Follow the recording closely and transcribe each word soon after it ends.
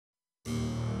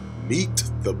Meet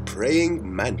the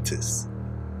praying mantis.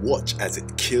 Watch as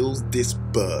it kills this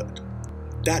bird.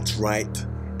 That's right,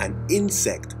 an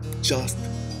insect just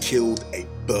killed a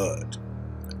bird.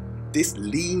 This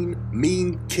lean,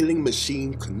 mean killing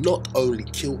machine can not only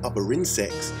kill other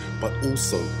insects, but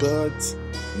also birds,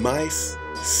 mice,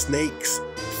 snakes,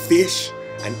 fish,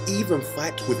 and even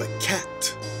fight with a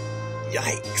cat.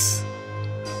 Yikes!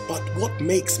 But what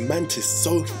makes Mantis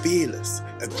so fearless,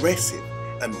 aggressive,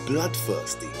 and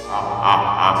bloodthirsty?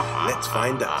 Let's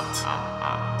find out.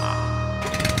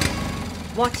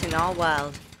 What in our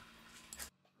world?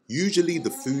 Usually the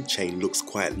food chain looks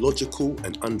quite logical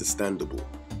and understandable.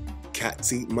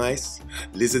 Cats eat mice,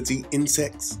 lizards eat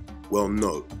insects. Well,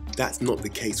 no, that's not the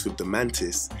case with the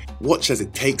mantis. Watch as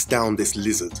it takes down this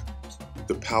lizard.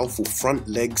 The powerful front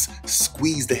legs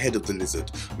squeeze the head of the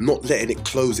lizard, not letting it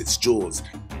close its jaws.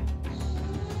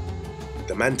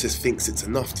 The mantis thinks it's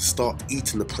enough to start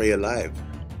eating the prey alive.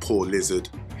 Poor lizard.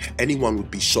 Anyone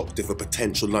would be shocked if a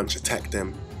potential lunch attacked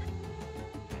them.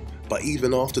 But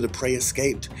even after the prey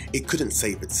escaped, it couldn't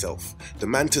save itself. The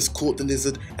mantis caught the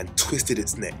lizard and twisted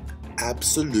its neck.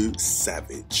 Absolute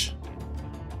savage.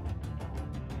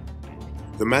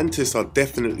 The mantis are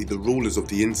definitely the rulers of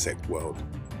the insect world.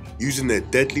 Using their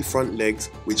deadly front legs,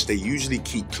 which they usually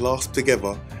keep clasped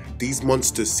together, these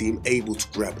monsters seem able to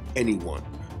grab anyone.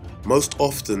 Most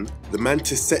often, the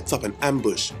mantis sets up an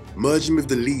ambush, merging with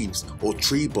the leaves or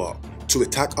tree bark to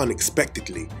attack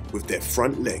unexpectedly with their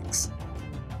front legs.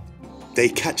 They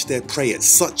catch their prey at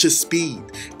such a speed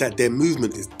that their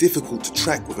movement is difficult to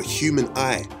track with a human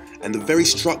eye, and the very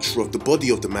structure of the body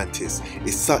of the mantis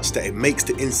is such that it makes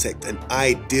the insect an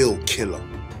ideal killer.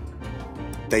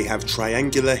 They have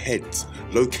triangular heads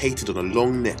located on a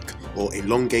long neck or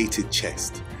elongated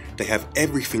chest. They have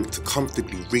everything to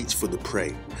comfortably reach for the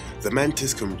prey. The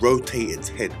mantis can rotate its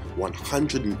head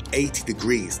 180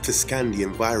 degrees to scan the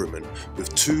environment,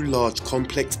 with 2 large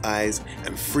complex eyes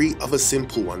and 3 other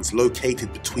simple ones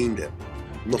located between them.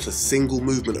 Not a single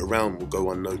movement around will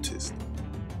go unnoticed.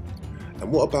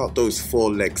 And what about those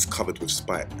 4 legs covered with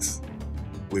spikes?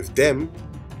 With them,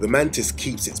 the mantis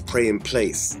keeps its prey in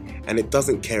place, and it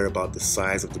doesn't care about the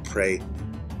size of the prey.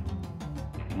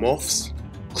 Moths,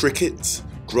 crickets,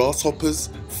 grasshoppers,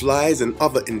 flies and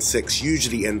other insects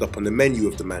usually end up on the menu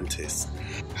of the mantis.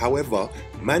 However,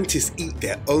 mantis eat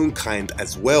their own kind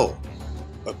as well.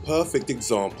 A perfect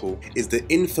example is the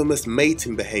infamous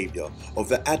mating behaviour of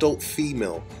the adult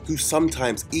female, who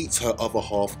sometimes eats her other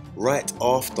half right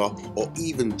after or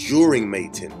even during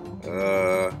mating.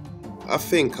 I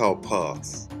think I'll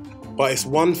pass. But it's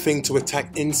one thing to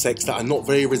attack insects that are not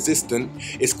very resistant,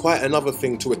 it's quite another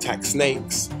thing to attack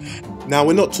snakes. Now,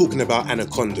 we're not talking about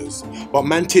anacondas, but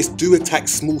mantis do attack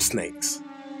small snakes.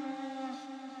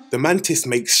 The mantis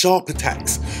makes sharp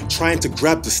attacks, trying to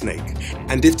grab the snake,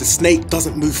 and if the snake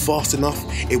doesn't move fast enough,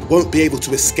 it won't be able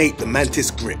to escape the mantis'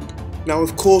 grip. Now,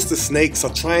 of course, the snakes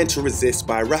are trying to resist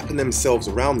by wrapping themselves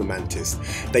around the mantis.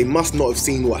 They must not have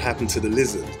seen what happened to the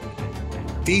lizard.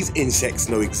 These insects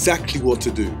know exactly what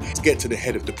to do to get to the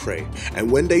head of the prey,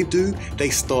 and when they do, they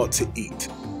start to eat.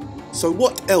 So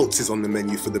what else is on the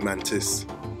menu for the mantis?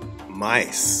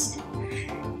 Mice.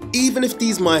 Even if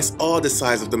these mice are the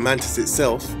size of the mantis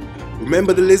itself,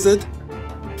 remember the lizard?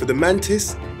 For the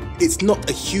mantis, it's not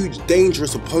a huge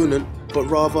dangerous opponent, but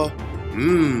rather,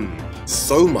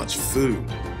 so much food.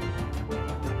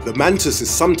 The mantis is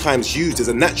sometimes used as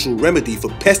a natural remedy for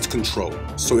pest control,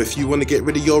 so if you want to get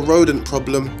rid of your rodent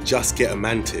problem, just get a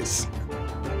mantis.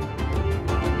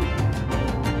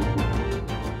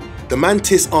 The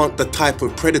mantis aren't the type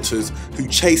of predators who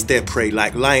chase their prey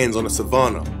like lions on a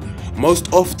savanna.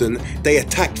 Most often, they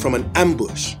attack from an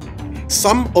ambush.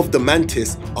 Some of the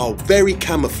mantis are very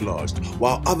camouflaged,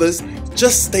 while others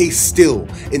just stay still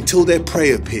until their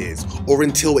prey appears or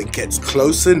until it gets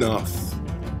close enough.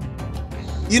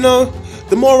 You know,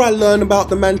 the more I learn about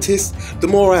the mantis, the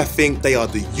more I think they are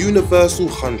the universal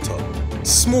hunter.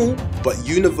 Small, but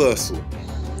universal.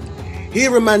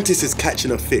 Here a mantis is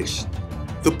catching a fish.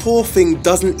 The poor thing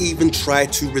doesn't even try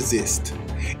to resist.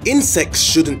 Insects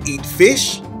shouldn't eat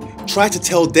fish. Try to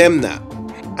tell them that.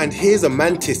 And here's a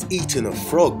mantis eating a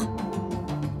frog.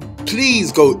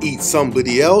 Please go eat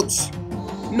somebody else.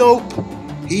 Nope,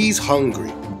 he's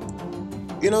hungry.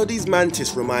 You know, these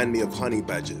mantis remind me of honey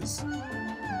badgers.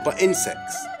 But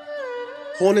insects.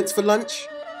 Hornets for lunch?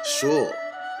 Sure,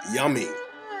 yummy.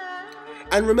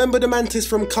 And remember the mantis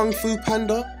from Kung Fu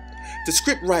Panda? The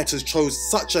scriptwriters chose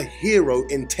such a hero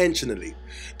intentionally.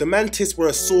 The Mantis were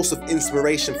a source of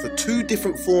inspiration for two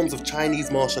different forms of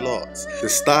Chinese martial arts, the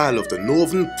style of the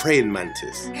northern praying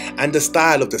mantis and the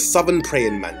style of the southern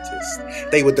praying mantis.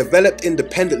 They were developed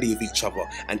independently of each other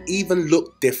and even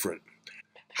looked different.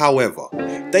 However,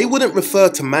 they wouldn't refer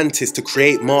to Mantis to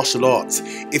create martial arts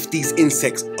if these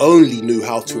insects only knew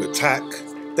how to attack.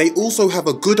 They also have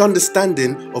a good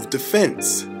understanding of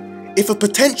defense. If a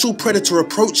potential predator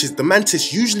approaches, the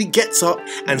mantis usually gets up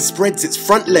and spreads its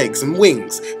front legs and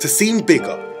wings to seem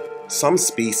bigger. Some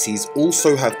species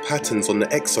also have patterns on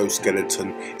the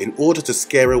exoskeleton in order to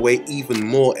scare away even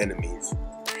more enemies.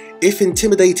 If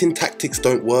intimidating tactics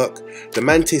don't work, the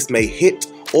mantis may hit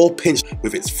or pinch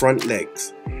with its front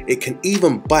legs. It can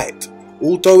even bite.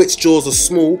 Although its jaws are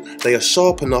small, they are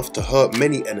sharp enough to hurt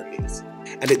many enemies.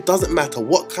 And it doesn't matter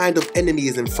what kind of enemy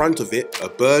is in front of it, a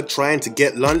bird trying to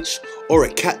get lunch or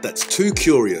a cat that's too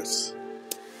curious.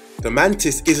 The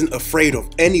mantis isn't afraid of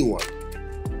anyone.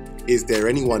 Is there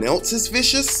anyone else as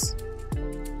vicious?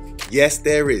 Yes,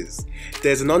 there is.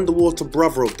 There's an underwater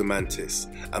brother of the mantis,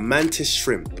 a mantis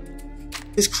shrimp.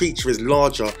 This creature is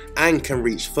larger and can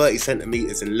reach 30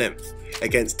 centimeters in length,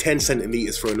 against 10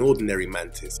 centimeters for an ordinary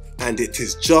mantis, and it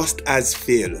is just as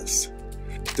fearless.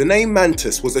 The name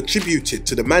Mantis was attributed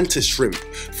to the mantis shrimp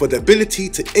for the ability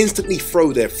to instantly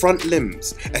throw their front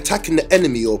limbs, attacking the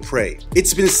enemy or prey.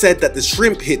 It's been said that the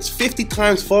shrimp hits 50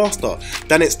 times faster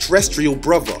than its terrestrial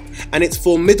brother, and its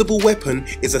formidable weapon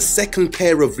is a second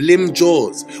pair of limb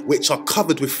jaws, which are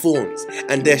covered with thorns,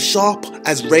 and they're sharp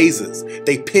as razors.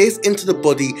 They pierce into the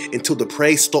body until the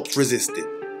prey stops resisting.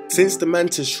 Since the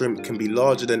mantis shrimp can be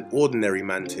larger than ordinary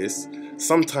mantis,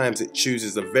 sometimes it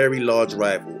chooses a very large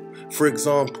rival. For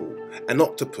example, an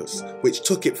octopus, which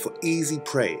took it for easy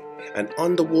prey. An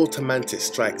underwater mantis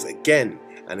strikes again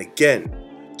and again.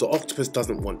 The octopus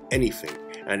doesn't want anything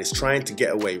and is trying to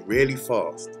get away really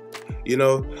fast. You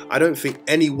know, I don't think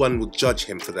anyone will judge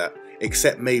him for that,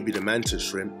 except maybe the mantis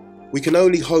shrimp. We can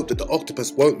only hope that the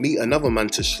octopus won't meet another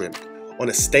mantis shrimp on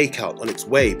a stakeout on its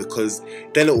way, because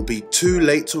then it will be too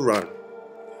late to run.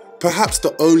 Perhaps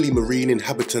the only marine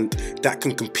inhabitant that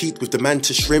can compete with the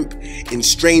mantis shrimp in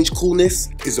strange coolness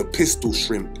is a pistol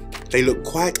shrimp. They look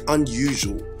quite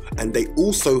unusual, and they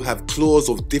also have claws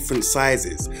of different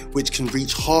sizes which can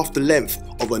reach half the length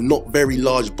of a not very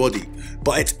large body,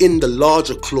 but it's in the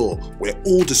larger claw where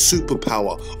all the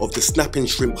superpower of the snapping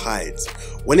shrimp hides.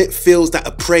 When it feels that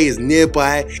a prey is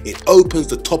nearby, it opens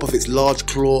the top of its large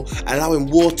claw, allowing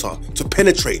water to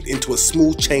penetrate into a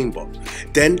small chamber.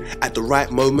 Then, at the right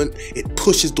moment, it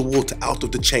pushes the water out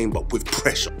of the chamber with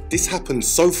pressure. This happens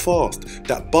so fast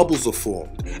that bubbles are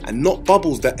formed, and not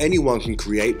bubbles that anyone can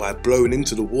create by blowing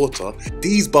into the water.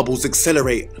 These bubbles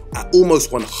accelerate at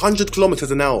almost 100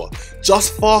 kilometers an hour,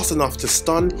 just fast enough to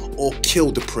stun or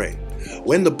kill the prey.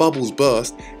 When the bubbles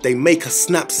burst, they make a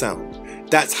snap sound.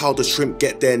 That's how the shrimp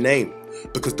get their name,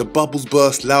 because the bubbles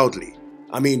burst loudly.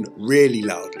 I mean, really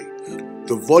loudly.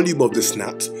 The volume of the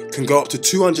snaps can go up to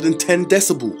 210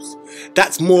 decibels.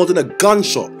 That's more than a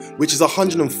gunshot, which is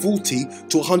 140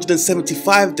 to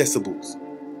 175 decibels.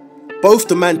 Both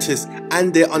the mantis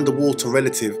and their underwater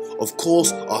relative, of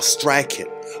course, are striking,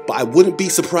 but I wouldn't be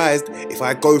surprised if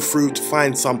I go through to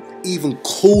find some even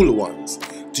cooler ones.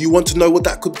 Do you want to know what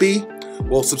that could be?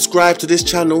 Well, subscribe to this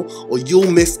channel or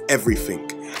you'll miss everything.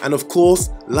 And of course,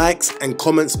 likes and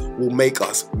comments will make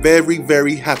us very,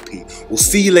 very happy. We'll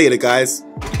see you later, guys.